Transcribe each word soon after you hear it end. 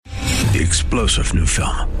The explosive new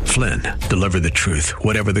film, Flynn, deliver the truth,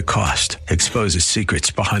 whatever the cost, exposes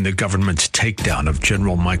secrets behind the government's takedown of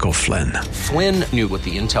General Michael Flynn. Flynn knew what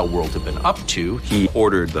the intel world had been up to. He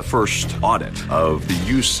ordered the first audit of the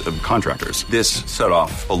use of contractors. This set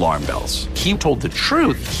off alarm bells. He told the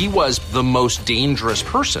truth. He was the most dangerous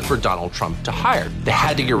person for Donald Trump to hire. They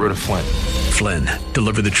had to get rid of Flynn. Flynn,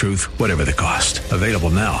 deliver the truth, whatever the cost. Available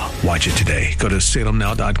now. Watch it today. Go to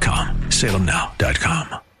salemnow.com.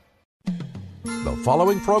 salemnow.com. The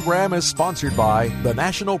following program is sponsored by the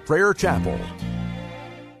National Prayer Chapel.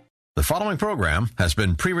 The following program has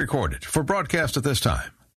been pre-recorded for broadcast at this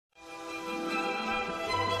time.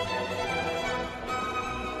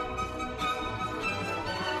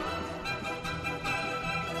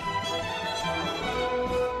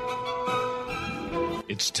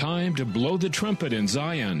 It's time to blow the trumpet in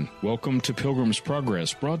Zion. Welcome to Pilgrim's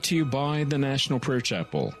Progress, brought to you by the National Prayer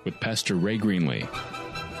Chapel with Pastor Ray Greenlee.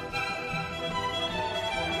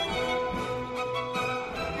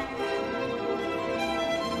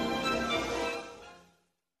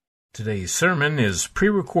 Today's sermon is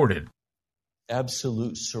pre-recorded.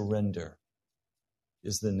 Absolute surrender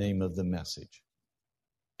is the name of the message.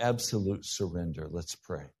 Absolute surrender. Let's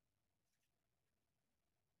pray.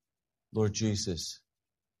 Lord Jesus,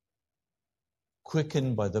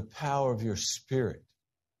 quickened by the power of your Spirit.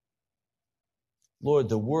 Lord,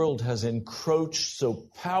 the world has encroached so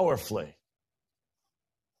powerfully.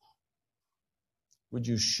 Would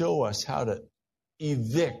you show us how to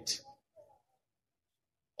evict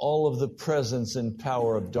all of the presence and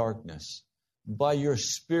power of darkness by your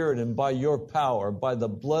Spirit and by your power, by the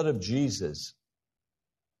blood of Jesus?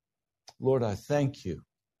 Lord, I thank you.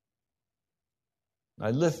 I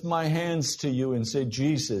lift my hands to you and say,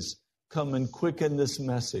 Jesus, come and quicken this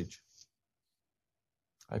message.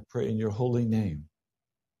 I pray in your holy name.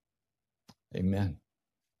 Amen.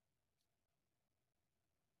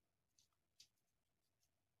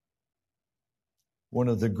 One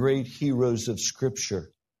of the great heroes of Scripture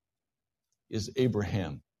is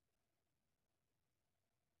Abraham.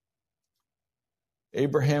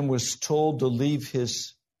 Abraham was told to leave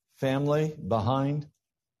his family behind,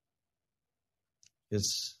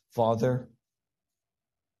 his father,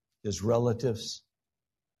 his relatives,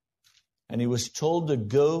 and he was told to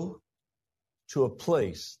go to a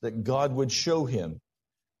place that God would show him.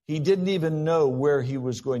 He didn't even know where he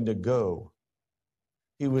was going to go.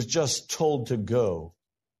 He was just told to go.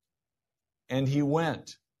 And he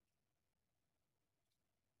went.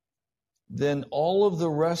 Then all of the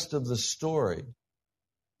rest of the story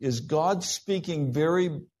is God speaking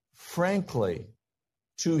very frankly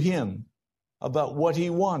to him about what he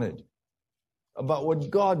wanted, about what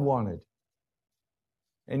God wanted.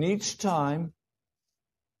 And each time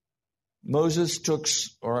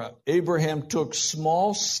Abraham took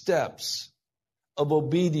small steps of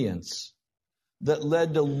obedience that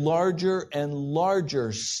led to larger and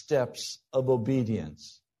larger steps of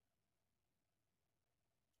obedience.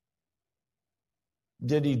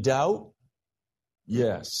 Did he doubt?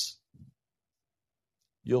 Yes.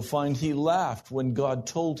 You'll find he laughed when God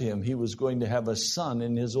told him he was going to have a son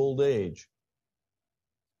in his old age.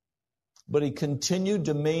 But he continued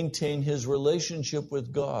to maintain his relationship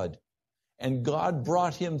with God. And God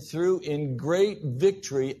brought him through in great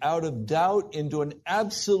victory out of doubt into an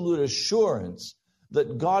absolute assurance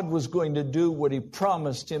that God was going to do what he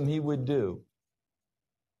promised him he would do.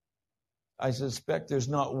 I suspect there's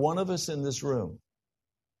not one of us in this room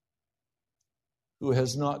who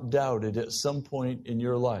has not doubted at some point in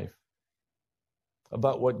your life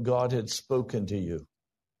about what God had spoken to you.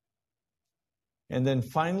 And then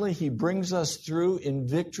finally, he brings us through in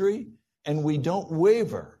victory, and we don't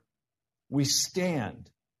waver. We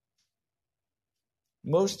stand.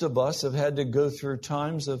 Most of us have had to go through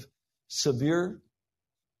times of severe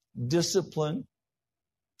discipline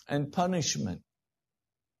and punishment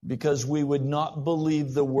because we would not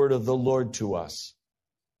believe the word of the Lord to us.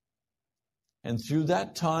 And through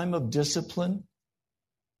that time of discipline,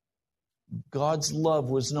 God's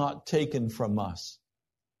love was not taken from us.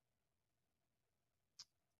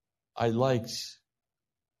 I liked,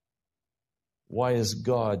 why is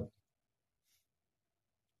God,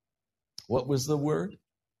 what was the word?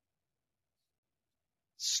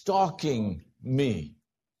 Stalking me.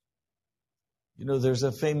 You know, there's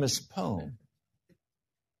a famous poem,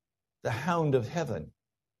 The Hound of Heaven.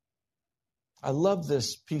 I love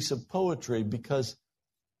this piece of poetry because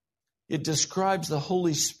it describes the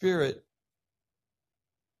Holy Spirit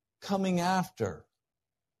coming after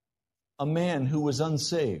a man who was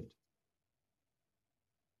unsaved.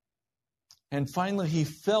 And finally he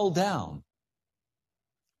fell down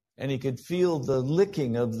and he could feel the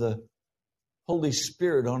licking of the Holy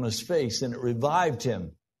Spirit on his face, and it revived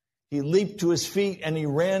him. He leaped to his feet and he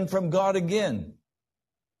ran from God again.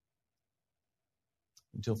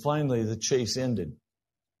 Until finally the chase ended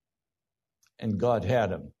and God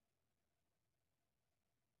had him.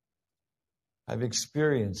 I've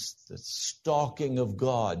experienced the stalking of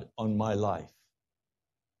God on my life.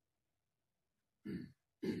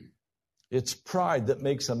 It's pride that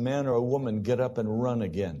makes a man or a woman get up and run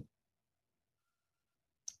again.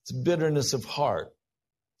 It's bitterness of heart.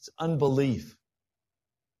 It's unbelief.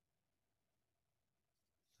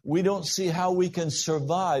 We don't see how we can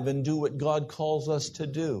survive and do what God calls us to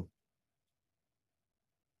do.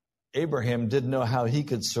 Abraham didn't know how he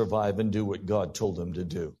could survive and do what God told him to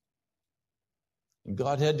do. And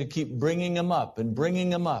God had to keep bringing him up and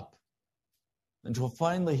bringing him up until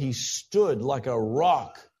finally he stood like a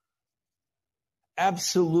rock,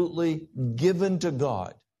 absolutely given to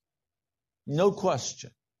God. No question.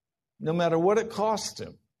 No matter what it cost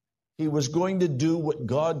him, he was going to do what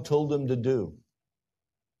God told him to do.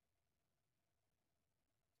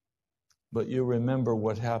 But you remember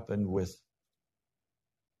what happened with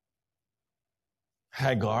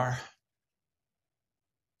Hagar.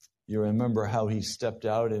 You remember how he stepped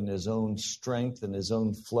out in his own strength and his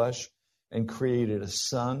own flesh and created a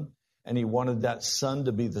son. And he wanted that son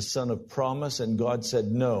to be the son of promise. And God said,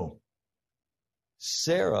 no,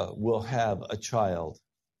 Sarah will have a child.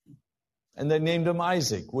 And they named him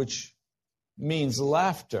Isaac, which means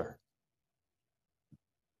laughter.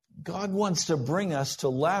 God wants to bring us to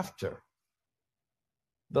laughter.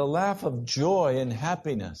 The laugh of joy and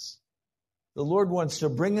happiness. The Lord wants to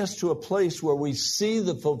bring us to a place where we see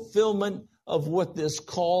the fulfillment of what this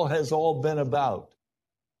call has all been about.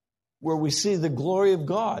 Where we see the glory of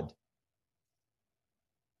God.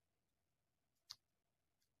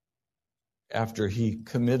 After he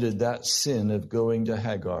committed that sin of going to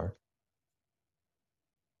Hagar,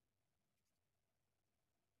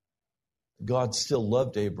 God still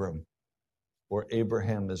loved Abram, or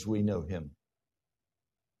Abraham as we know him.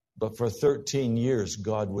 But for 13 years,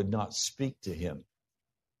 God would not speak to him.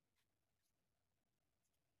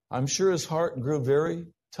 I'm sure his heart grew very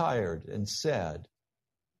tired and sad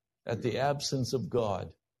at the absence of God.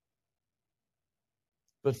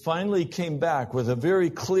 But finally came back with a very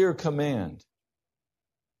clear command.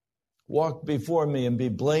 Walk before me and be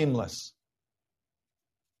blameless.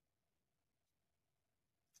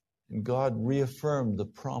 And God reaffirmed the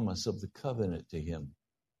promise of the covenant to him.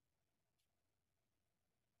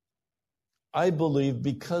 I believe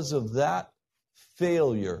because of that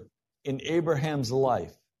failure in Abraham's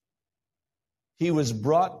life, he was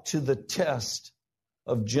brought to the test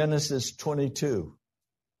of Genesis 22.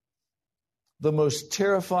 The most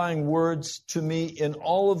terrifying words to me in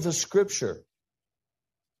all of the Scripture.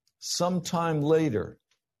 Sometime later,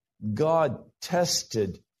 God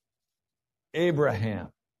tested Abraham.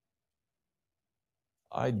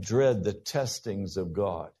 I dread the testings of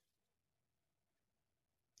God,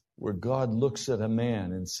 where God looks at a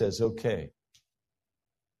man and says, okay,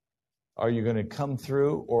 are you going to come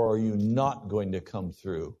through or are you not going to come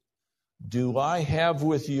through? Do I have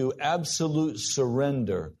with you absolute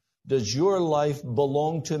surrender? Does your life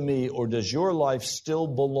belong to me or does your life still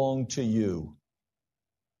belong to you?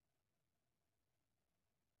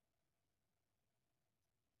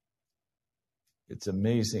 It's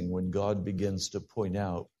amazing when God begins to point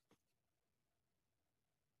out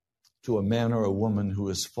to a man or a woman who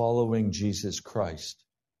is following Jesus Christ.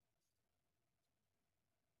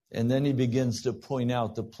 And then he begins to point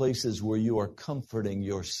out the places where you are comforting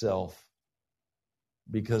yourself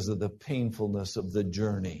because of the painfulness of the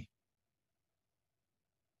journey.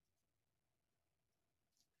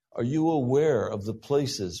 Are you aware of the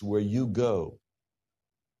places where you go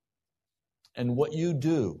and what you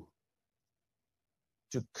do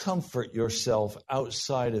to comfort yourself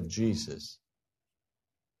outside of Jesus?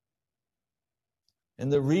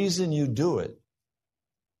 And the reason you do it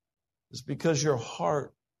is because your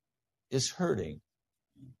heart is hurting.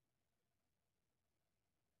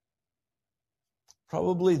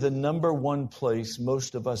 Probably the number one place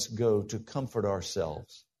most of us go to comfort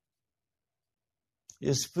ourselves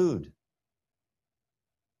is food.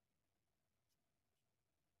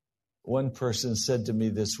 One person said to me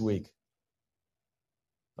this week,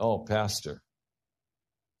 "Oh, Pastor,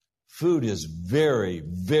 food is very,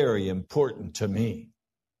 very important to me."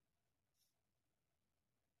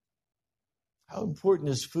 How important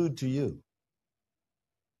is food to you?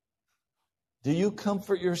 Do you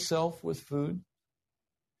comfort yourself with food?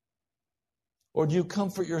 Or do you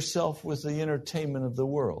comfort yourself with the entertainment of the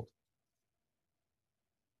world?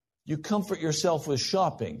 You comfort yourself with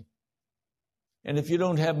shopping. And if you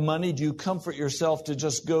don't have money, do you comfort yourself to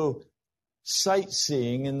just go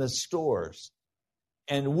sightseeing in the stores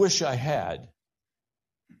and wish I had?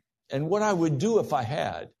 And what I would do if I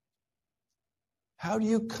had? How do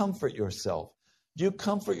you comfort yourself? Do you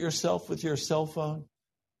comfort yourself with your cell phone?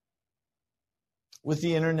 With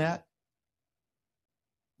the internet?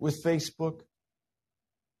 With Facebook?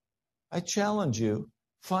 I challenge you,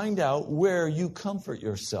 find out where you comfort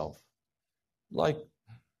yourself. Like,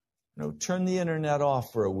 turn the internet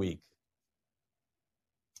off for a week.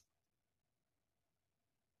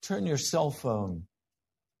 Turn your cell phone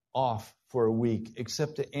off for a week,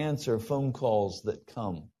 except to answer phone calls that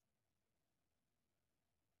come.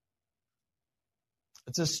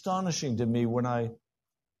 It's astonishing to me when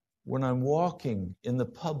I'm walking in the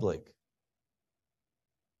public.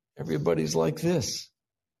 Everybody's like this.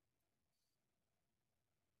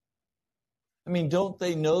 I mean, don't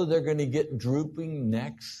they know they're going to get drooping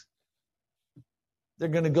necks? They're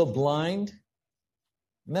going to go blind?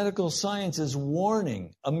 Medical science is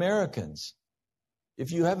warning Americans.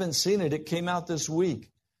 If you haven't seen it, it came out this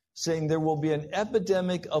week, saying there will be an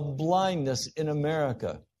epidemic of blindness in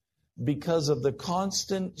America because of the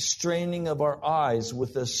constant straining of our eyes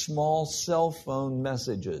with the small cell phone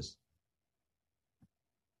messages.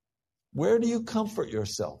 Where do you comfort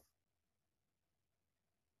yourself?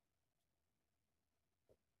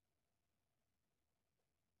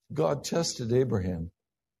 God tested Abraham.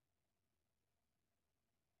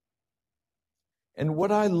 And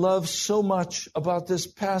what I love so much about this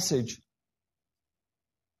passage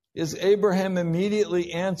is Abraham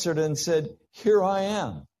immediately answered and said, "Here I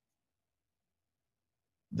am."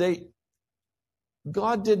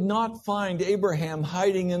 God did not find Abraham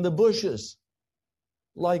hiding in the bushes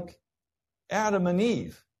like Adam and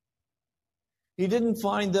Eve. He didn't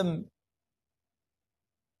find them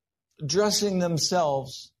dressing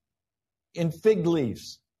themselves in fig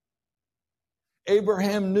leaves.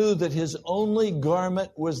 Abraham knew that his only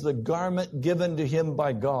garment was the garment given to him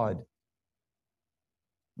by God.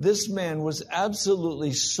 This man was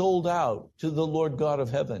absolutely sold out to the Lord God of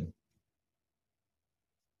heaven.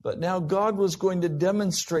 But now God was going to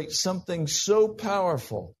demonstrate something so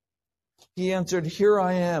powerful. He answered, "Here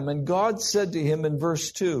I am." And God said to him in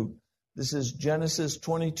verse 2, this is Genesis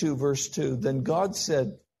 22, verse 2, then God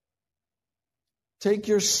said, "Take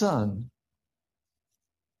your son,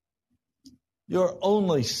 your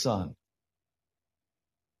only son,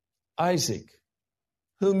 Isaac,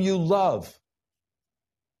 whom you love,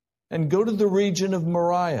 and go to the region of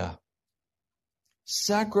Moriah.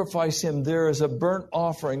 Sacrifice him there as a burnt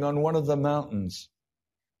offering on one of the mountains.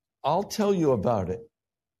 I'll tell you about it."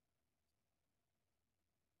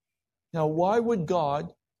 Now, why would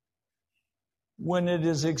God, when it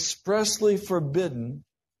is expressly forbidden,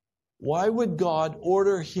 why would God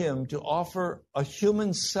order him to offer a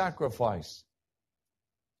human sacrifice?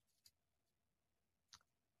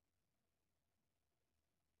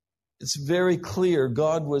 It's very clear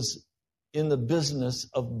God was in the business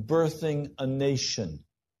of birthing a nation.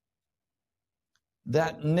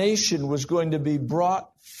 That nation was going to be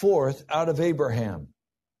brought forth out of Abraham.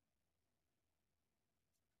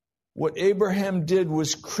 What Abraham did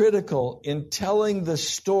was critical in telling the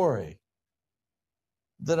story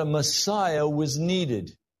that a Messiah was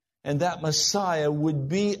needed, and that Messiah would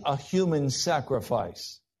be a human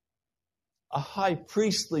sacrifice, a high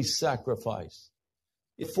priestly sacrifice,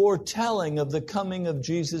 a foretelling of the coming of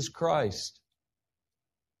Jesus Christ.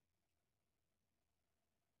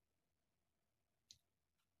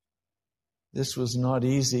 This was not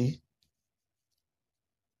easy.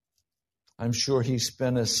 I'm sure he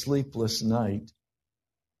spent a sleepless night.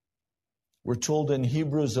 We're told in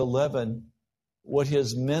Hebrews 11 what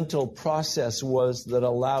his mental process was that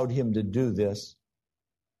allowed him to do this.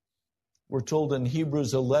 We're told in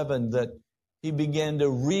Hebrews 11 that he began to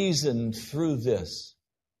reason through this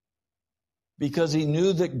because he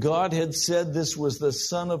knew that God had said this was the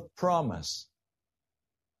son of promise.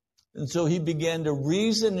 And so he began to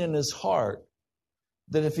reason in his heart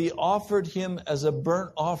that if he offered him as a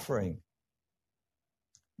burnt offering,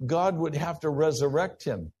 God would have to resurrect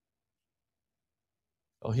him.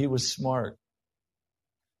 Oh, he was smart.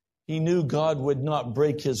 He knew God would not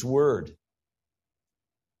break his word.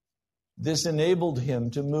 This enabled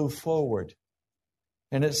him to move forward.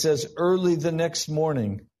 And it says, early the next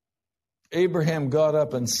morning, Abraham got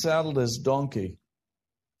up and saddled his donkey.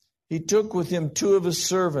 He took with him 2 of his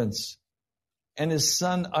servants and his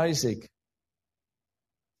son Isaac.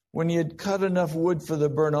 When he had cut enough wood for the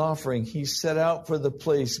burnt offering, he set out for the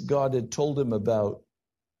place God had told him about.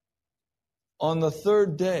 On the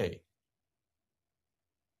third day,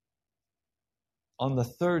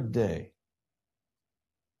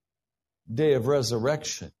 day of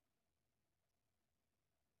resurrection.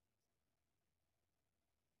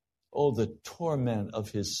 Oh, the torment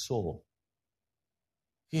of his soul.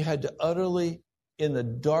 He had to utterly, in the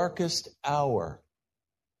darkest hour,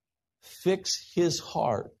 fix his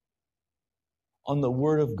heart on the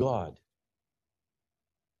Word of God.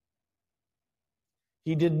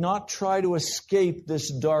 He did not try to escape this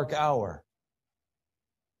dark hour.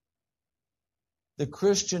 The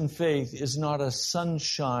Christian faith is not a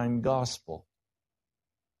sunshine gospel.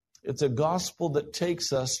 It's a gospel that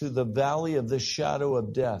takes us through the valley of the shadow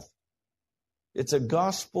of death. It's a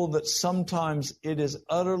gospel that sometimes it is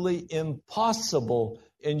utterly impossible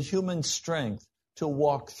in human strength to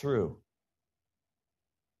walk through.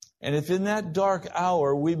 And if in that dark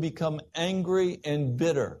hour we become angry and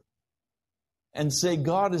bitter and say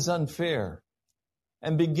God is unfair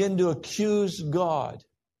and begin to accuse God,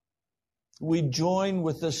 we join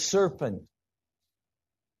with the serpent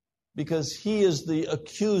because he is the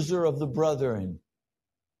accuser of the brethren.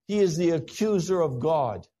 He is the accuser of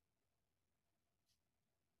God.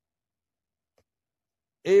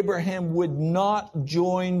 Abraham would not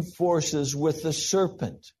join forces with the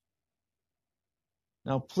serpent.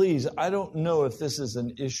 Now, please, I don't know if this is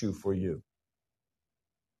an issue for you.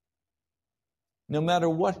 No matter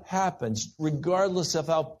what happens, regardless of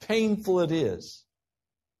how painful it is,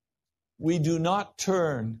 we do not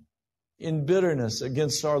turn in bitterness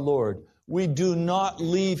against our Lord. We do not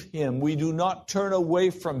leave Him. We do not turn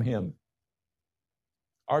away from Him.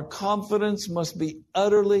 Our confidence must be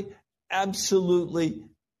utterly, absolutely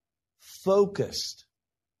focused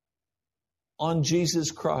on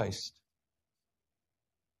Jesus Christ.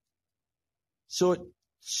 So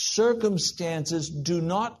circumstances do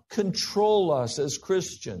not control us as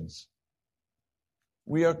Christians.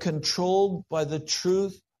 We are controlled by the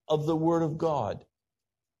truth of the Word of God.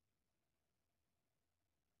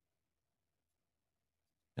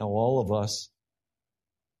 Now, all of us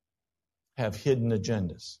have hidden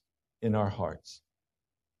agendas in our hearts.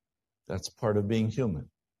 That's part of being human.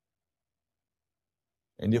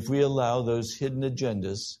 And if we allow those hidden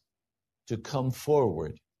agendas to come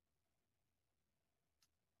forward,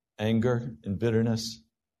 anger and bitterness,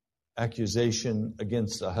 accusation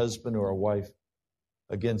against a husband or a wife,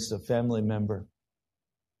 against a family member,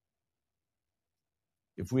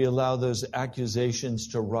 if we allow those accusations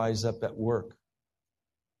to rise up at work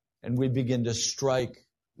and we begin to strike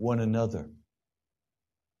one another,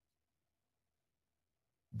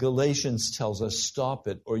 Galatians tells us, stop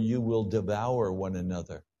it or you will devour one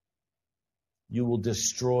another. You will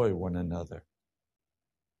destroy one another.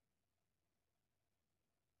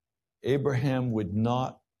 Abraham would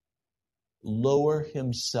not lower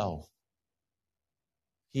himself.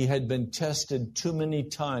 He had been tested too many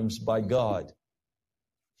times by God.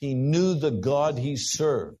 He knew the God he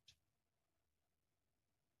served.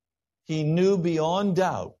 He knew beyond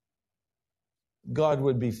doubt God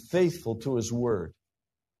would be faithful to His word.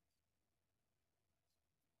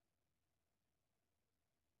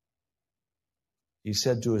 He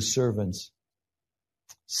said to his servants,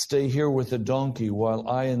 stay here with the donkey while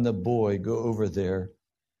I and the boy go over there.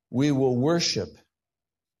 We will worship.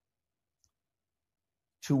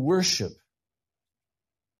 To worship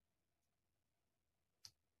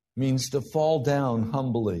means to fall down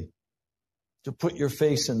humbly, to put your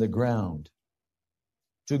face in the ground,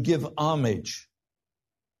 to give homage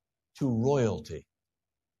to royalty.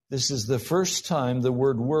 This is the first time the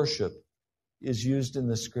word worship is used in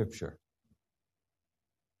the Scripture.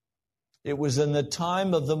 It was in the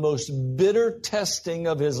time of the most bitter testing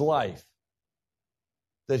of his life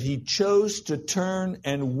that he chose to turn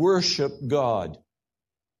and worship God.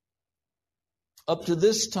 Up to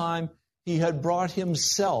this time, he had brought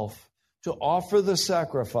himself to offer the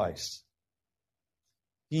sacrifice.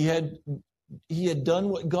 He had done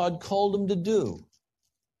what God called him to do,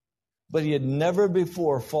 but he had never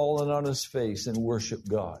before fallen on his face and worshiped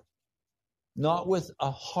God. Not with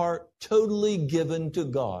a heart totally given to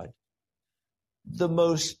God. The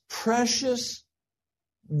most precious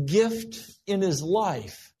gift in his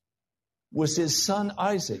life was his son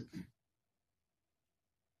Isaac.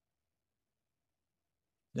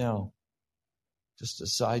 Now, just a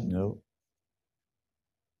side note,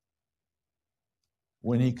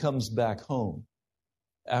 when he comes back home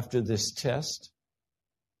after this test,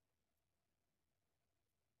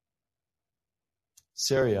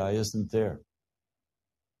 Sarai isn't there.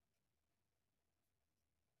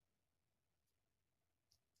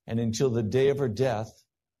 And until the day of her death,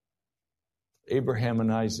 Abraham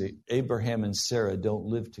and Sarah don't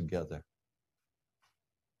live together.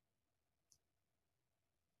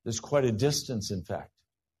 There's quite a distance, in fact.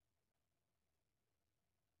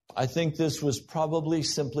 I think this was probably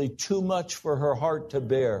simply too much for her heart to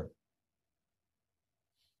bear.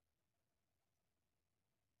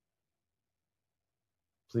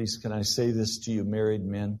 Please, can I say this to you, married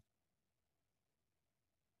men?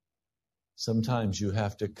 Sometimes you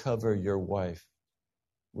have to cover your wife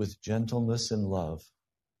with gentleness and love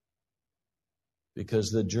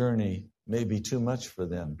because the journey may be too much for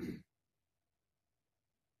them.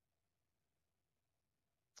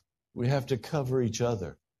 We have to cover each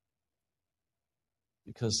other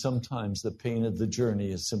because sometimes the pain of the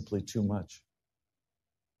journey is simply too much.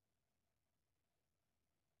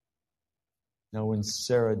 Now, when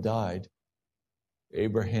Sarah died,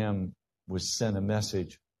 Abraham was sent a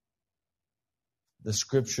message. The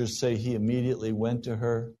scriptures say he immediately went to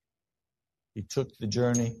her. He took the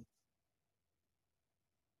journey.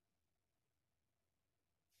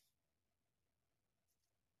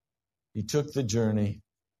 He took the journey,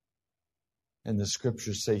 and the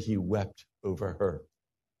scriptures say he wept over her.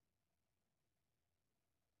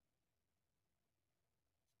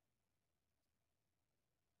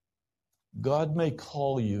 God may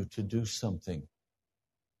call you to do something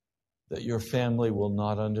that your family will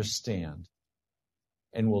not understand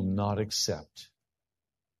and will not accept.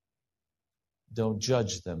 Don't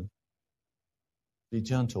judge them. Be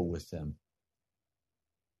gentle with them.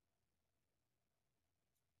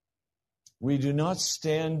 We do not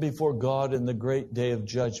stand before God in the great day of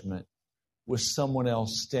judgment with someone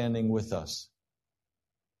else standing with us.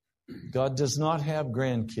 God does not have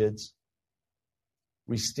grandkids.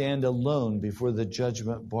 We stand alone before the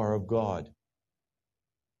judgment bar of God.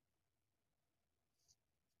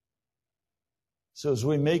 So as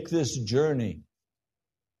we make this journey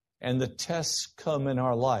and the tests come in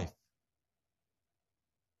our life,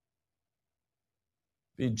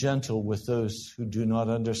 be gentle with those who do not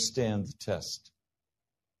understand the test.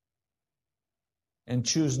 And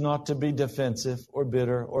choose not to be defensive or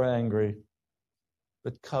bitter or angry,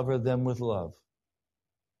 but cover them with love.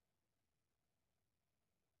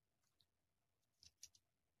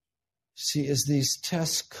 See, as these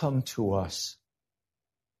tests come to us,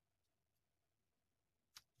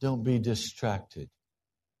 don't be distracted,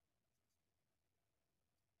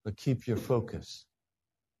 but keep your focus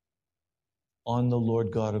on the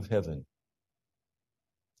Lord God of heaven.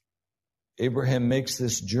 Abraham makes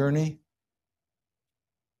this journey.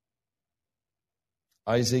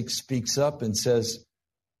 Isaac speaks up and says,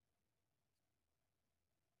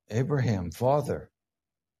 Abraham, Father,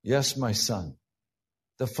 yes, my son,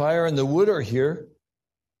 the fire and the wood are here,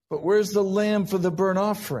 but where's the lamb for the burnt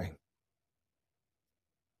offering?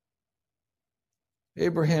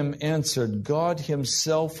 Abraham answered, God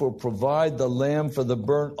himself will provide the lamb for the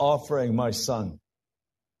burnt offering, my son.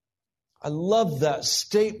 I love that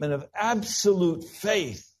statement of absolute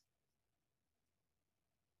faith.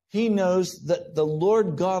 He knows that the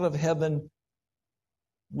Lord God of heaven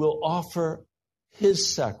will offer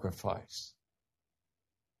his sacrifice.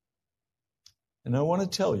 And I want to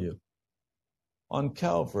tell you, on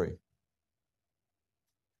Calvary,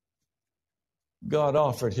 God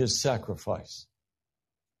offered his sacrifice.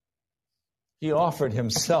 He offered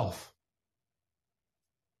himself.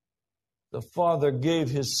 The Father gave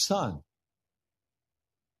his Son.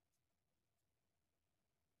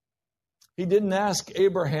 He didn't ask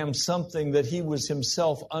Abraham something that he was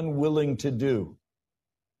himself unwilling to do.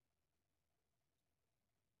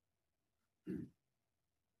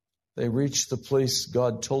 They reached the place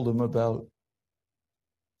God told him about.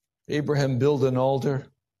 Abraham built an altar.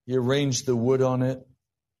 He arranged the wood on it.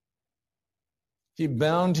 He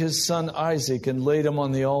bound his son Isaac and laid him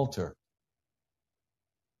on the altar.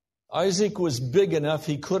 Isaac was big enough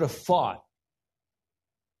he could have fought.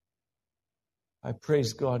 I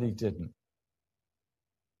praise God he didn't.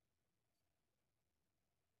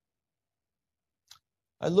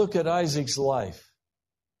 I look at Isaac's life.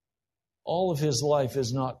 All of his life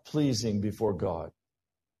is not pleasing before God.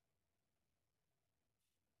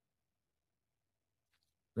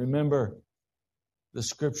 Remember, the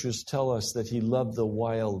scriptures tell us that he loved the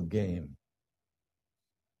wild game.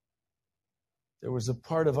 There was a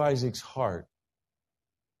part of Isaac's heart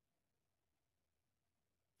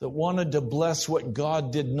that wanted to bless what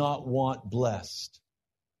God did not want blessed.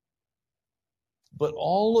 But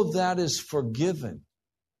all of that is forgiven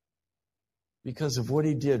because of what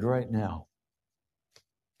he did right now.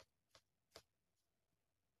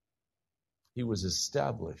 He was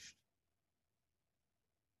established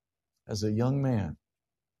as a young man.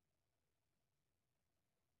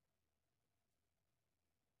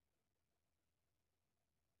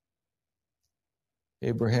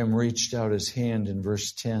 Abraham reached out his hand in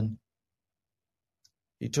verse 10.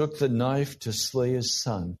 He took the knife to slay his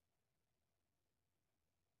son.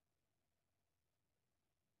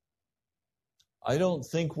 I don't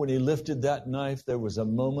think when he lifted that knife there was a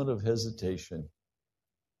moment of hesitation.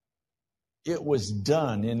 It was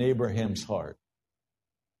done in Abraham's heart.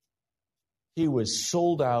 He was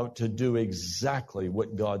sold out to do exactly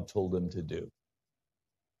what God told him to do.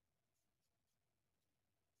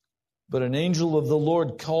 But an angel of the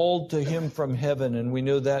Lord called to him from heaven, and we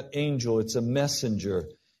know that angel, it's a messenger.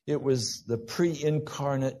 It was the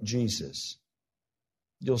pre-incarnate Jesus.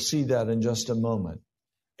 You'll see that in just a moment.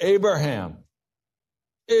 Abraham,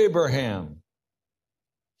 Abraham.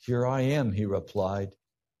 Here I am, he replied.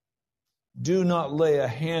 Do not lay a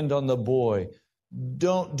hand on the boy.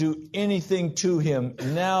 Don't do anything to him.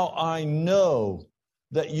 Now I know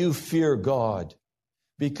that you fear God,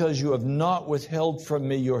 because you have not withheld from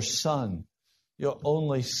me your son, your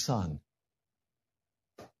only son.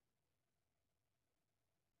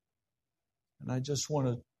 And I just want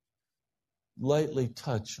to lightly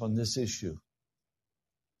touch on this issue.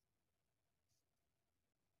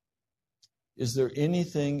 Is there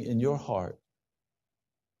anything in your heart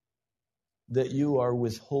that you are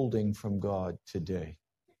withholding from God today?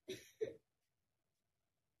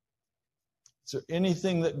 Is there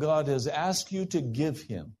anything that God has asked you to give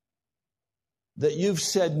him that you've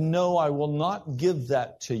said, no, I will not give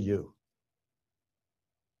that to you?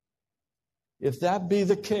 If that be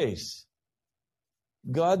the case,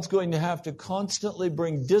 God's going to have to constantly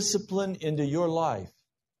bring discipline into your life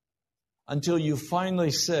until you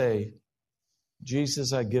finally say,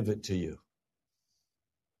 Jesus, I give it to you.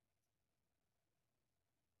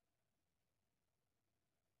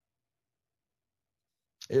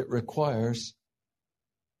 It requires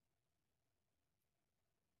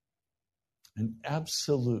an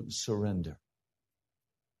absolute surrender.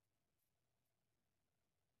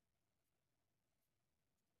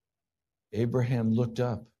 Abraham looked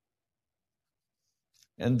up,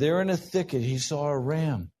 and there in a thicket he saw a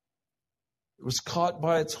ram. It was caught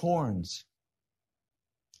by its horns.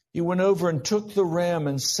 He went over and took the ram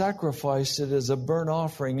and sacrificed it as a burnt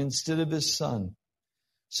offering instead of his son.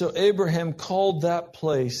 So Abraham called that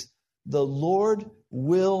place, the Lord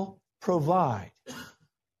will provide.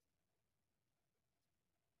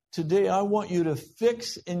 Today, I want you to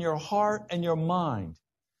fix in your heart and your mind.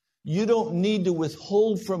 You don't need to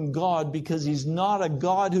withhold from God, because He's not a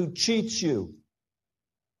God who cheats you.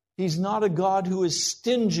 He's not a God who is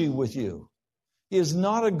stingy with you. He is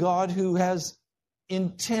not a God who has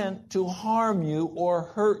intent to harm you or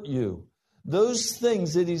hurt you. Those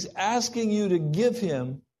things that He's asking you to give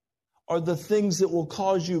Him are the things that will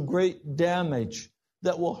cause you great damage,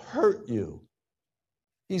 that will hurt you.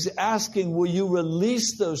 He's asking, will you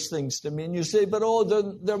release those things to me? And you say, but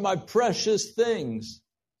they're my precious things.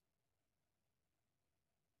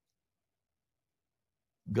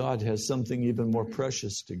 God has something even more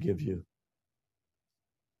precious to give you.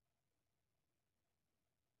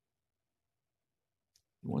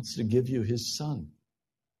 He wants to give you His Son.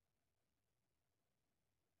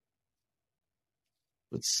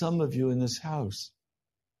 But some of you in this house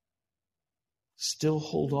still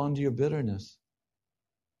hold on to your bitterness,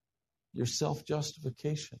 your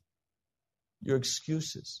self-justification, your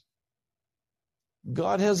excuses.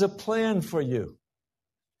 God has a plan for you,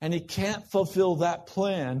 and He can't fulfill that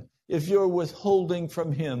plan if you're withholding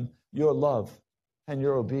from Him your love and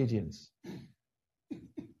your obedience.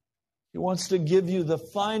 He wants to give you the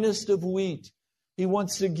finest of wheat. He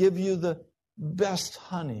wants to give you the best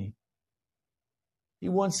honey. He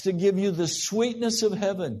wants to give you the sweetness of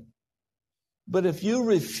heaven. But if you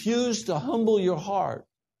refuse to humble your heart,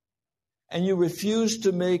 and you refuse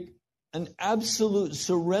to make an absolute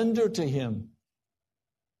surrender to Him,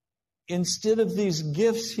 instead of these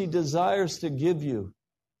gifts He desires to give you,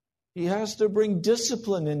 He has to bring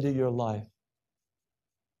discipline into your life.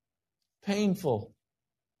 Painful.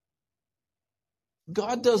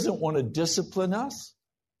 God doesn't want to discipline us.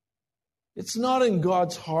 It's not in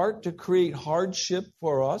God's heart to create hardship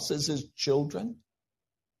for us as His children.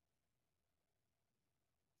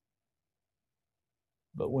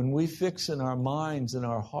 But when we fix in our minds and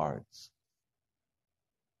our hearts,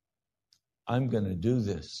 I'm going to do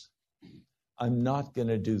this. I'm not going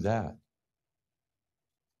to do that.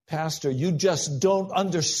 Pastor, you just don't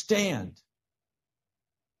understand.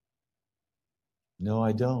 No,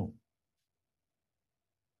 I don't.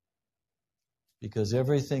 Because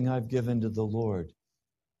everything I've given to the Lord,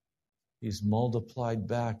 He's multiplied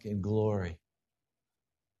back in glory.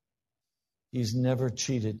 He's never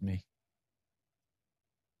cheated me.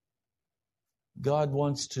 God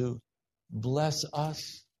wants to bless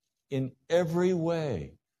us in every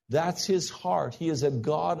way. That's His heart. He is a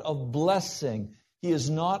God of blessing. He is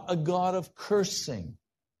not a God of cursing.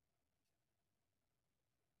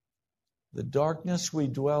 The darkness we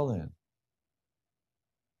dwell in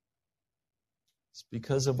is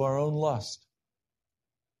because of our own lust,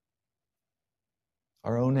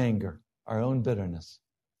 our own anger, our own bitterness.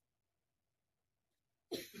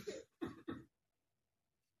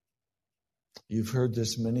 You've heard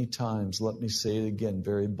this many times. Let me say it again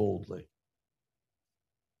very boldly.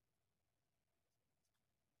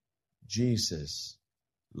 Jesus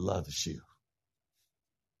loves you.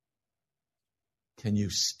 Can you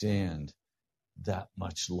stand that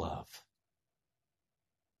much love?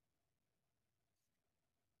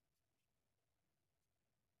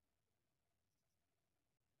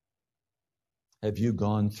 Have you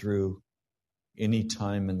gone through any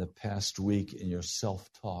time in the past week in your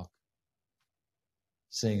self-talk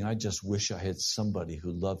saying, I just wish I had somebody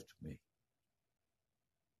who loved me?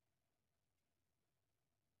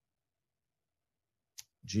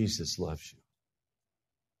 Jesus loves you.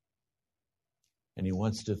 And He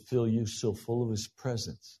wants to fill you so full of His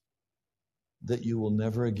presence that you will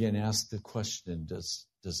never again ask the question,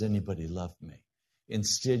 does anybody love me?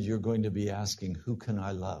 Instead, you're going to be asking, who can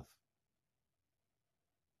I love?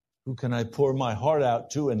 Who can I pour my heart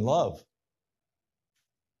out to in love?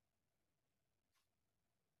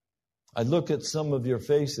 I look at some of your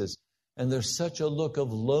faces, and there's such a look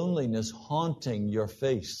of loneliness haunting your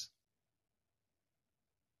face.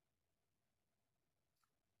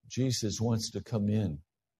 Jesus wants to come in,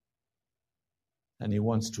 and He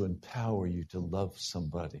wants to empower you to love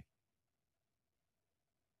somebody.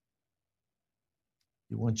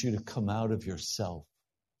 He wants you to come out of yourself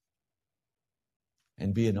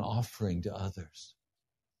and be an offering to others.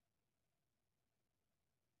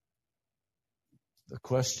 The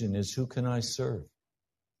question is, who can I serve?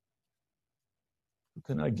 Who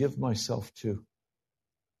can I give myself to?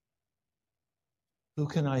 Who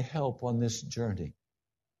can I help on this journey?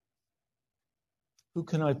 Who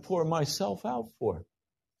can I pour myself out for?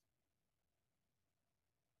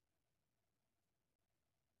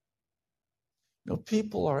 You know,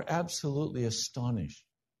 people are absolutely astonished.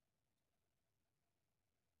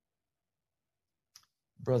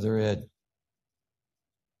 Brother Ed,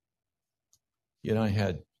 he and I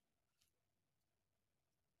had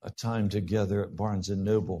a time together at Barnes &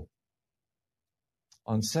 Noble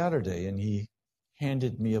on Saturday, and he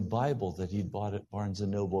handed me a Bible that he'd bought at Barnes &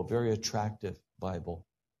 Noble, a very attractive Bible.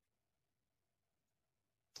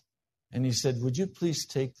 And he said, would you please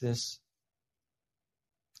take this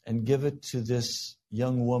and give it to this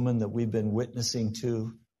young woman that we've been witnessing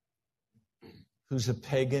to, who's a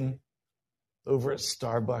pagan, over at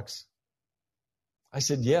Starbucks? I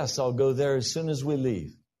said, yes, I'll go there as soon as we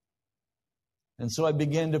leave. And so I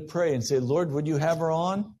began to pray and say, Lord, would you have her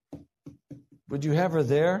on? Would you have her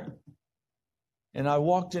there? And I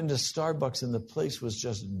walked into Starbucks, and the place was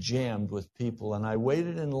just jammed with people. And I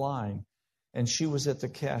waited in line, and she was at the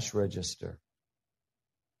cash register.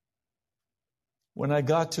 When I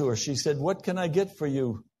got to her, she said, what can I get for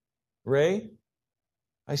you, Ray?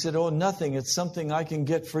 I said, oh, nothing. It's something I can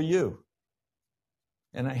get for you.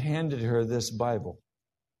 And I handed her this Bible.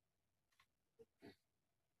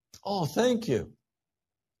 Oh, thank you.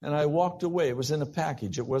 And I walked away. It was in a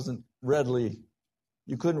package. It wasn't readily,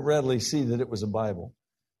 you couldn't readily see that it was a Bible.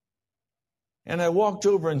 And I walked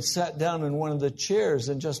over and sat down in one of the chairs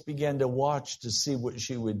and just began to watch to see what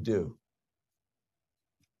she would do.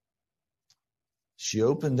 She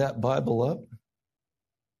opened that Bible up.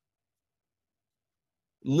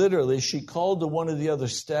 Literally, she called to one of the other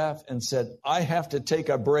staff and said, I have to take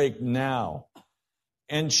a break now.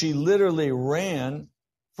 And she literally ran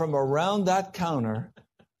from around that counter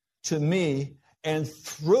to me and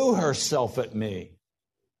threw herself at me.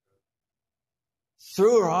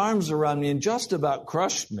 Threw her arms around me and just about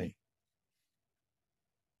crushed me.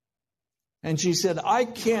 And she said, I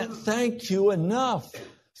can't thank you enough.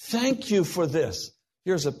 Thank you for this.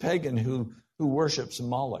 Here's a pagan who worships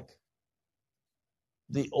Moloch.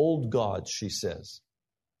 The old gods, she says.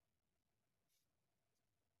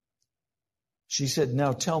 She said,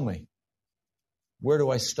 now tell me, where do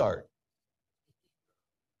I start?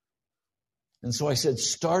 And so I said,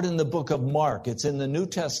 start in the book of Mark. It's in the New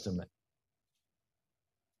Testament.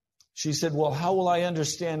 She said, well, how will I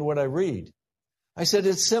understand what I read? I said,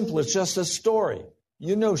 it's simple. It's just a story.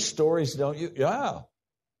 You know stories, don't you? Yeah.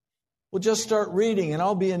 Well, just start reading, and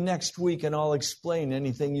I'll be in next week, and I'll explain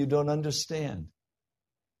anything you don't understand.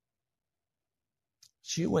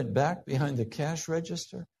 She went back behind the cash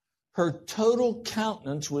register. Her total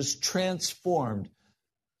countenance was transformed.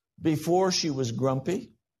 Before, she was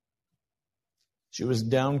grumpy. She was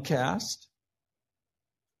downcast.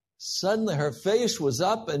 Suddenly her face was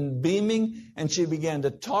up and beaming, and she began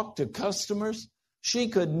to talk to customers. She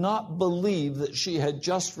could not believe that she had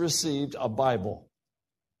just received a Bible.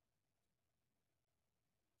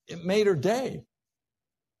 It made her day.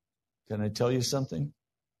 Can I tell you something?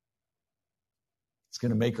 It's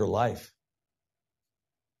going to make her life.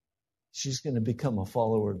 She's going to become a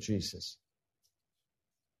follower of Jesus.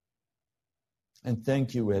 And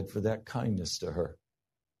thank you, Ed, for that kindness to her.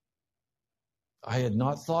 I had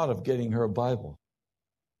not thought of getting her a Bible.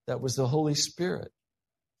 That was the Holy Spirit.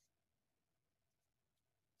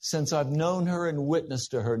 Since I've known her and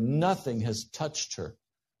witnessed to her, nothing has touched her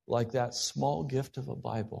like that small gift of a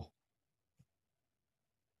Bible.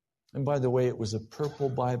 And by the way, it was a purple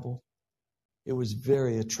Bible. It was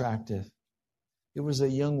very attractive. It was a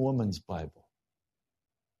young woman's Bible.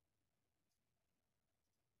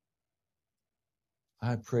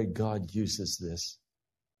 I pray God uses this.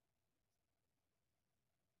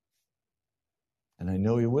 And I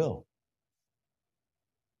know He will.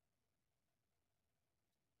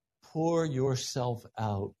 Pour yourself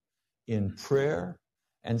out in prayer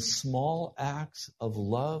and small acts of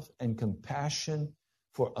love and compassion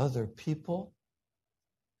for other people.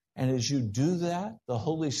 And as you do that, the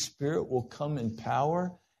Holy Spirit will come in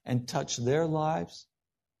power and touch their lives.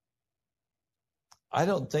 I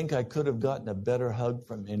don't think I could have gotten a better hug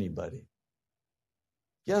from anybody.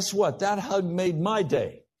 Guess what? That hug made my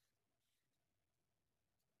day.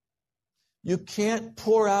 You can't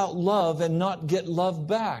pour out love and not get love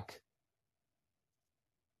back.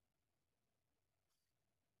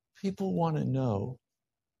 People want to know,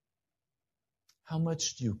 how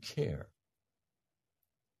much do you care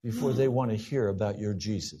before they want to hear about your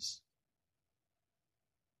Jesus?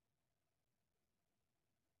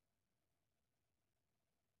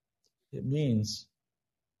 It means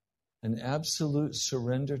an absolute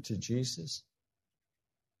surrender to Jesus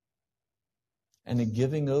and a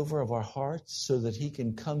giving over of our hearts so that He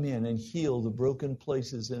can come in and heal the broken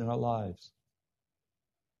places in our lives.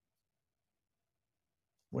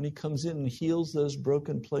 When He comes in and heals those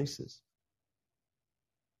broken places,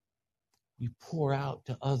 we pour out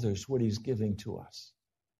to others what He's giving to us.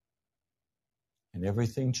 And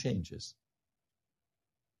everything changes.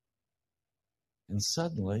 And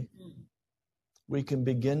suddenly, we can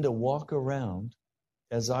begin to walk around,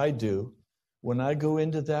 as I do, when I go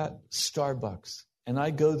into that Starbucks. And I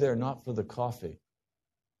go there not for the coffee.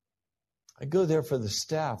 I go there for the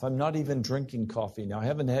staff. I'm not even drinking coffee now. I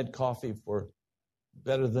haven't had coffee for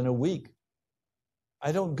better than a week.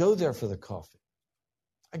 I don't go there for the coffee.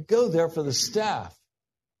 I go there for the staff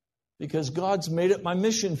because God's made it my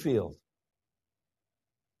mission field.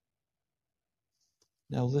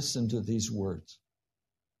 Now listen to these words.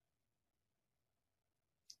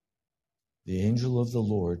 The angel of the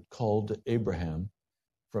Lord called Abraham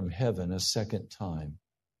from heaven a second time.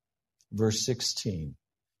 Verse 16,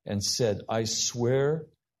 and said, I swear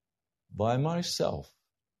by myself.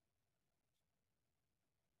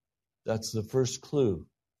 That's the first clue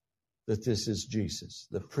that this is Jesus,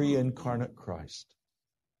 the pre-incarnate Christ.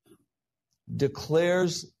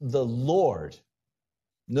 Declares the Lord.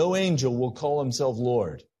 No angel will call himself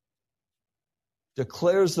Lord.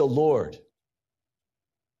 Declares the Lord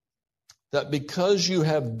that because you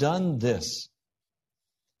have done this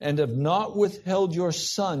and have not withheld your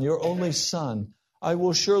son, your only son, I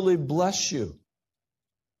will surely bless you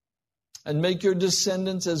and make your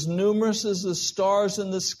descendants as numerous as the stars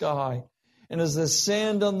in the sky and as the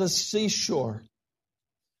sand on the seashore.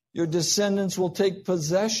 Your descendants will take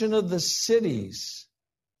possession of the cities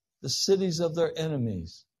of their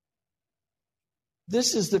enemies.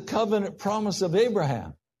 This is the covenant promise of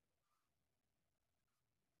Abraham.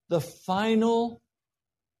 The final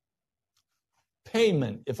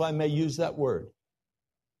payment, if I may use that word.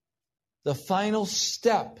 The final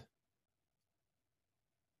step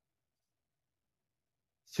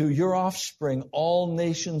through your offspring, all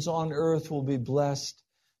nations on earth will be blessed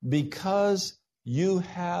because you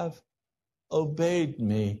have obeyed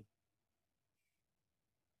me.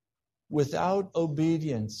 Without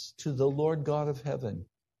obedience to the Lord God of heaven,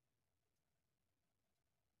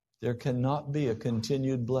 there cannot be a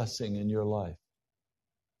continued blessing in your life.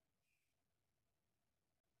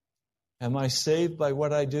 Am I saved by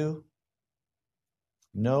what I do?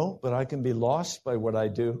 No, but I can be lost by what I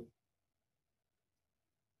do.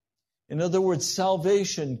 In other words,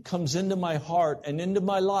 salvation comes into my heart and into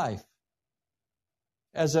my life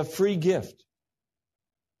as a free gift.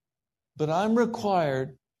 But I'm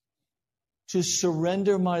required to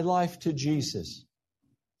surrender my life to Jesus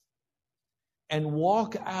and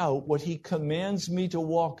walk out what He commands me to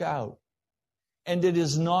walk out And it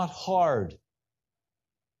is not hard.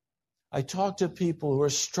 I talk to people who are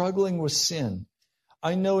struggling with sin.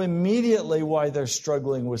 I know immediately why they're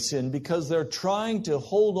struggling with sin, because they're trying to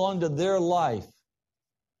hold on to their life.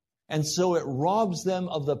 And so it robs them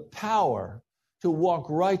of the power to walk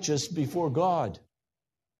righteous before God.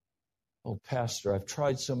 Oh, Pastor, I've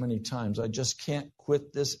tried so many times. I just can't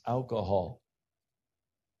quit this alcohol.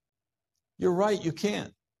 You're right, you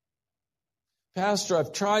can't. Pastor,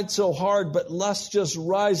 I've tried so hard, but lust just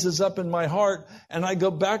rises up in my heart and I go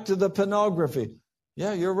back to the pornography.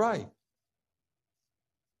 Yeah, you're right.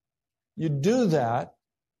 You do that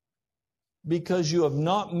because you have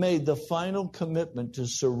not made the final commitment to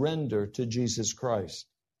surrender to Jesus Christ.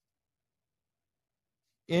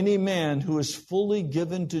 Any man who is fully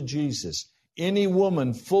given to Jesus, any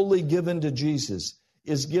woman fully given to Jesus,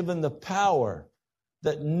 is given the power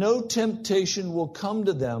that no temptation will come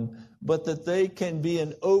to them, but that they can be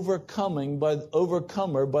an overcomer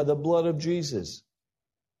by the blood of Jesus.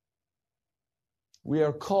 We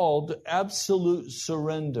are called to absolute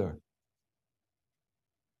surrender,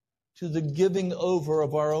 to the giving over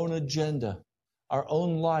of our own agenda, our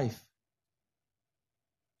own life.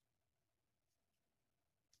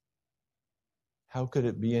 How could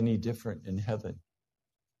it be any different in heaven?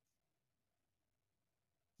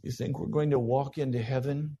 You think we're going to walk into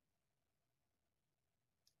heaven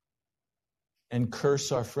and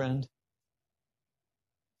curse our friend?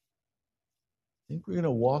 Think we're going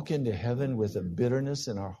to walk into heaven with a bitterness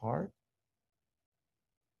in our heart?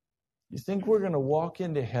 You think we're going to walk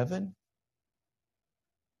into heaven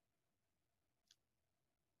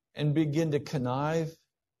and begin to connive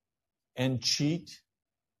and cheat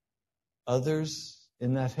others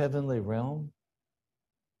in that heavenly realm?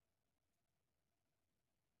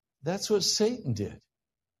 That's what Satan did.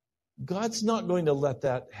 God's not going to let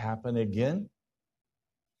that happen again.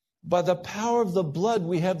 By the power of the blood,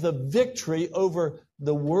 we have the victory over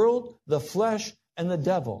the world, the flesh, and the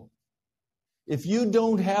devil. If you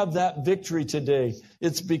don't have that victory today,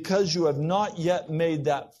 it's because you have not yet made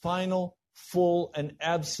that final, full, and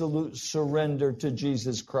absolute surrender to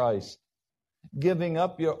Jesus Christ. Giving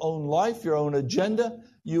up your own life, your own agenda,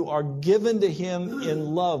 you are given to Him in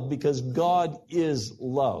love because God is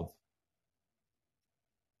love.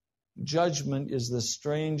 Judgment is the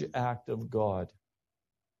strange act of God.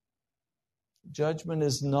 Judgment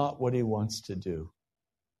is not what He wants to do.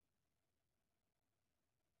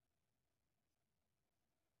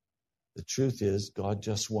 The truth is, God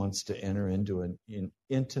just wants to enter into an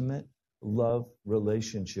intimate love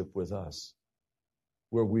relationship with us,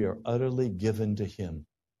 where we are utterly given to Him.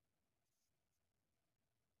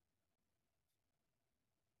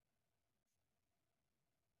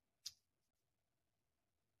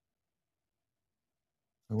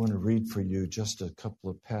 I want to read for you just a couple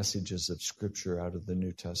of passages of Scripture out of the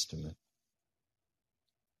New Testament.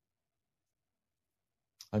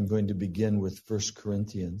 I'm going to begin with 1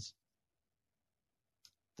 Corinthians,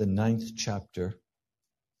 the 9th chapter,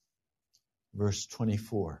 verse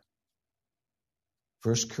 24.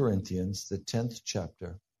 1 Corinthians, the 10th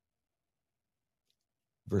chapter,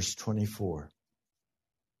 verse 24.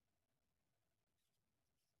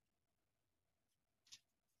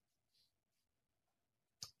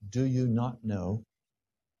 Do you not know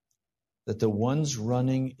that the ones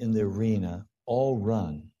running in the arena all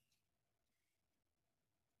run,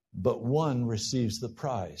 but one receives the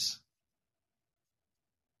prize?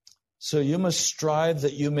 So you must strive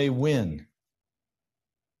that you may win.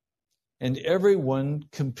 And everyone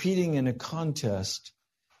competing in a contest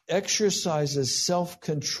exercises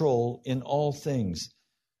self-control in all things.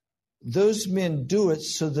 Those men do it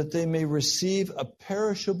so that they may receive a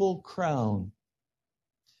perishable crown,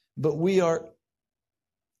 but we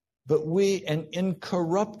an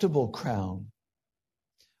incorruptible crown.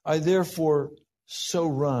 I therefore so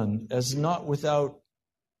run, as not without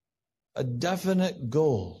a definite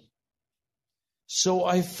goal. So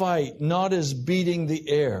I fight, not as beating the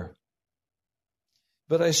air,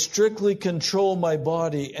 but I strictly control my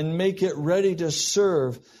body and make it ready to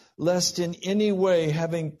serve, lest in any way,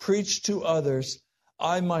 having preached to others,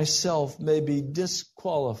 I myself may be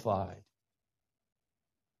disqualified.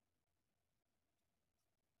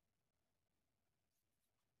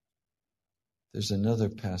 There's another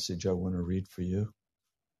passage I want to read for you.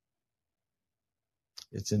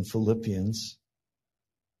 It's in Philippians,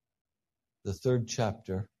 the 3rd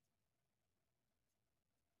chapter.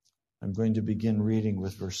 I'm going to begin reading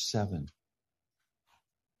with verse 7.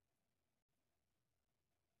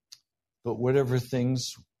 But whatever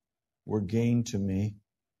things were gained to me,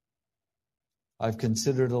 I've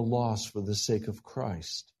considered a loss for the sake of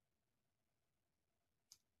Christ.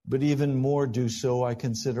 But even more do so, I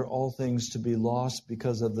consider all things to be lost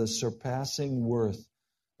because of the surpassing worth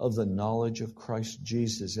of the knowledge of Christ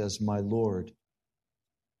Jesus as my Lord,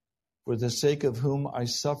 for the sake of whom I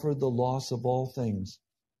suffered the loss of all things.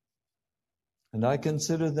 And I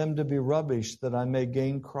consider them to be rubbish, that I may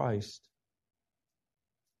gain Christ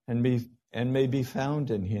and may be found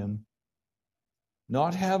in him,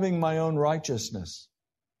 not having my own righteousness,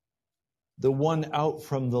 the one out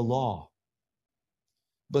from the law,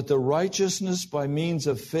 but the righteousness by means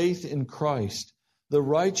of faith in Christ, the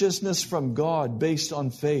righteousness from God based on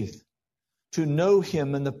faith, to know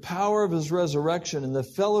him and the power of his resurrection and the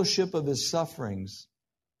fellowship of his sufferings,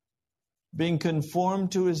 being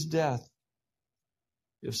conformed to his death,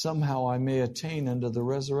 if somehow I may attain unto the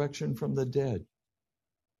resurrection from the dead.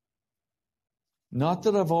 Not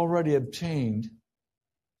that I've already obtained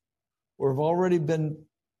or have already been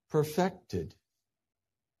perfected.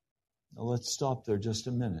 Now let's stop there just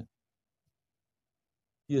a minute.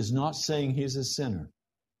 He is not saying he's a sinner.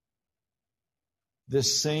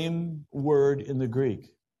 This same word in the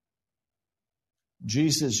Greek,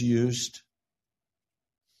 Jesus used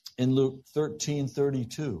in Luke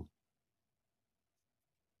 13:32,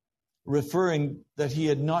 referring that he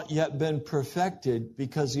had not yet been perfected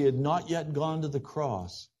because he had not yet gone to the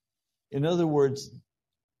cross. In other words,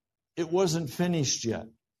 it wasn't finished yet.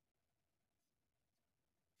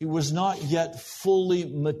 He was not yet fully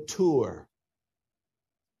mature.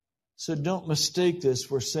 So don't mistake this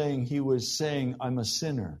for saying he was saying, I'm a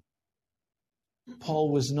sinner.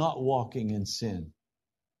 Paul was not walking in sin.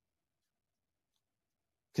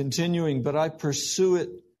 Continuing, but I pursue it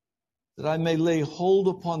that I may lay hold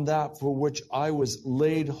upon that for which I was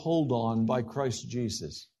laid hold on by Christ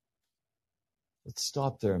Jesus. Let's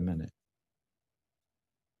stop there a minute.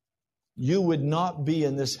 You would not be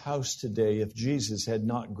in this house today if Jesus had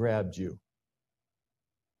not grabbed you.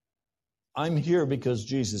 I'm here because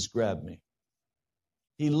Jesus grabbed me.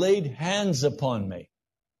 He laid hands upon me.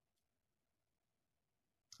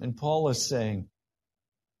 And Paul is saying,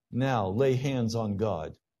 now lay hands on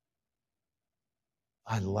God.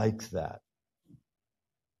 I like that.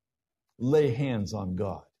 Lay hands on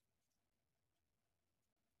God.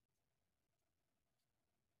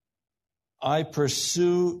 I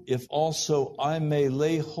pursue, if also I may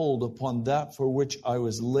lay hold upon that for which I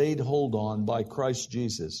was laid hold on by Christ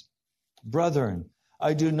Jesus. Brethren,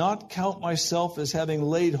 I do not count myself as having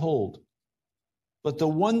laid hold, but the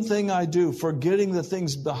one thing I do, forgetting the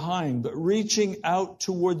things behind, but reaching out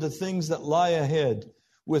toward the things that lie ahead,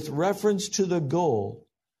 with reference to the goal,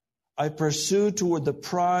 I pursue toward the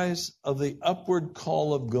prize of the upward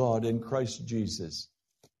call of God in Christ Jesus.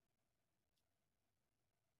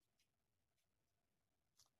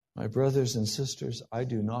 My brothers and sisters, I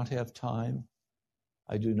do not have time,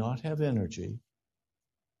 I do not have energy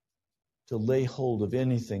to lay hold of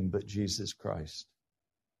anything but Jesus Christ.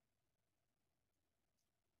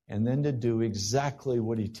 And then to do exactly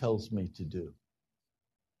what he tells me to do.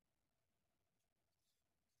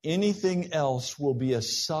 Anything else will be a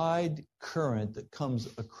side current that comes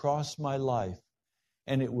across my life,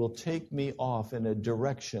 and it will take me off in a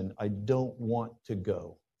direction I don't want to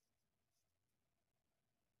go.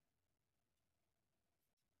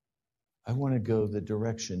 I want to go the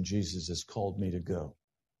direction Jesus has called me to go.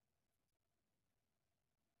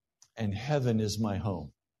 And heaven is my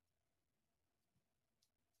home.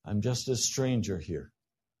 I'm just a stranger here.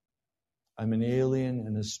 I'm an alien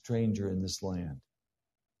and a stranger in this land.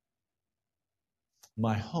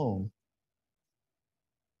 My home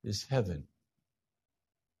is heaven.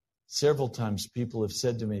 Several times people have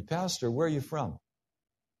said to me, Pastor, where are you from?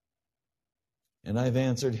 And I've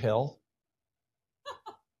answered, hell.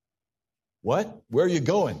 What? Where are you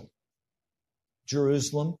going?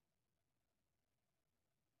 Jerusalem.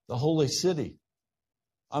 The holy city.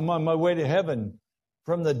 I'm on my way to heaven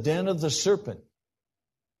from the den of the serpent.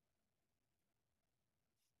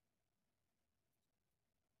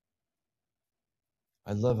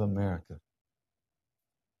 I love America.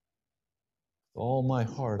 With all my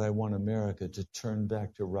heart, I want America to turn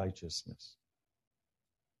back to righteousness.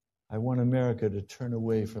 I want America to turn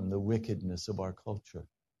away from the wickedness of our culture.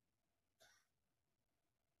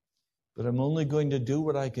 But I'm only going to do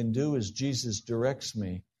what I can do as Jesus directs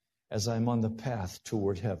me as I'm on the path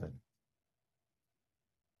toward heaven.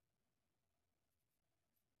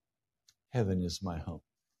 Heaven is my home.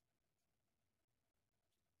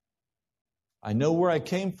 I know where I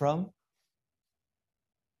came from.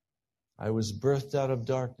 I was birthed out of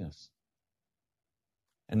darkness.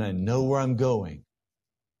 And I know where I'm going.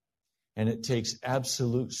 And it takes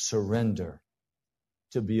absolute surrender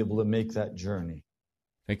to be able to make that journey.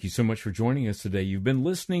 Thank you so much for joining us today. You've been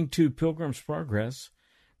listening to Pilgrim's Progress,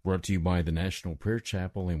 brought to you by the National Prayer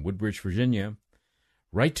Chapel in Woodbridge, Virginia.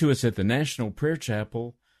 Write to us at the National Prayer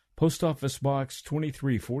Chapel, Post Office Box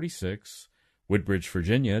 2346, Woodbridge,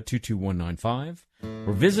 Virginia 22195,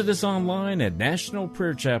 or visit us online at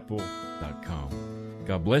nationalprayerchapel.com.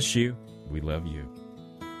 God bless you. We love you.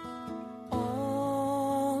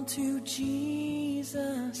 All to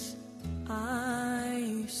Jesus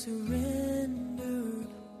I surrender,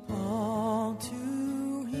 all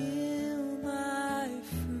to Him I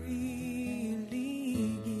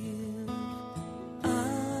freely give.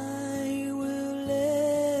 I will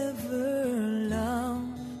ever love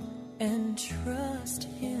and trust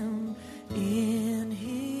Him in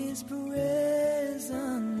His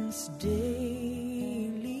presence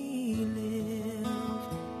daily live.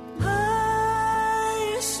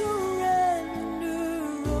 I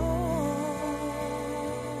surrender all.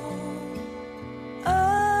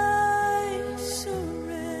 I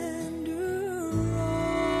surrender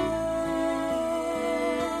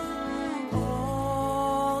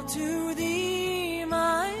all to Thee,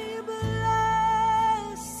 my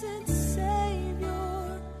blessed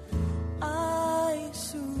Savior. I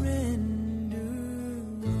surrender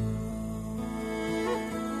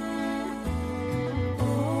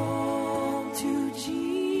all to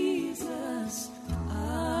Jesus.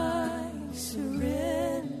 I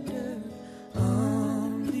surrender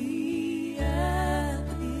humbly at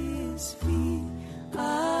His feet.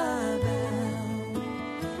 I bow.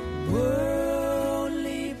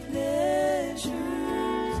 Worldly pleasures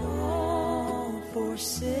all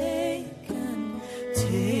forsaken.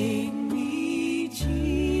 Take me,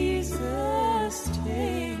 Jesus,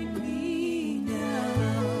 take me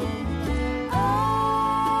now.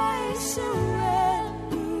 I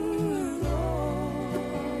surrender all.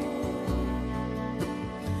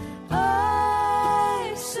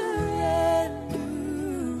 I surrender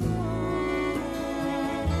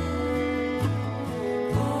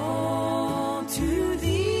all to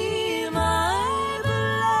Thee, my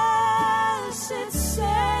blessed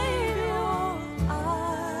Savior.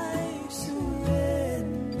 I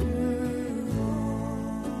surrender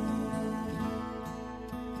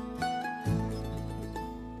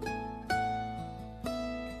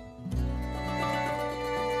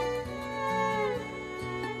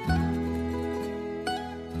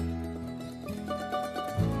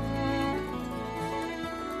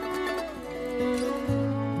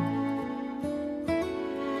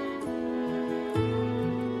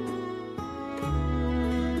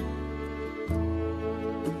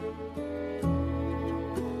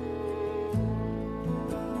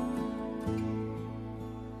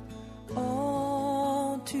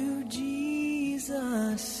all to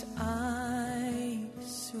Jesus. I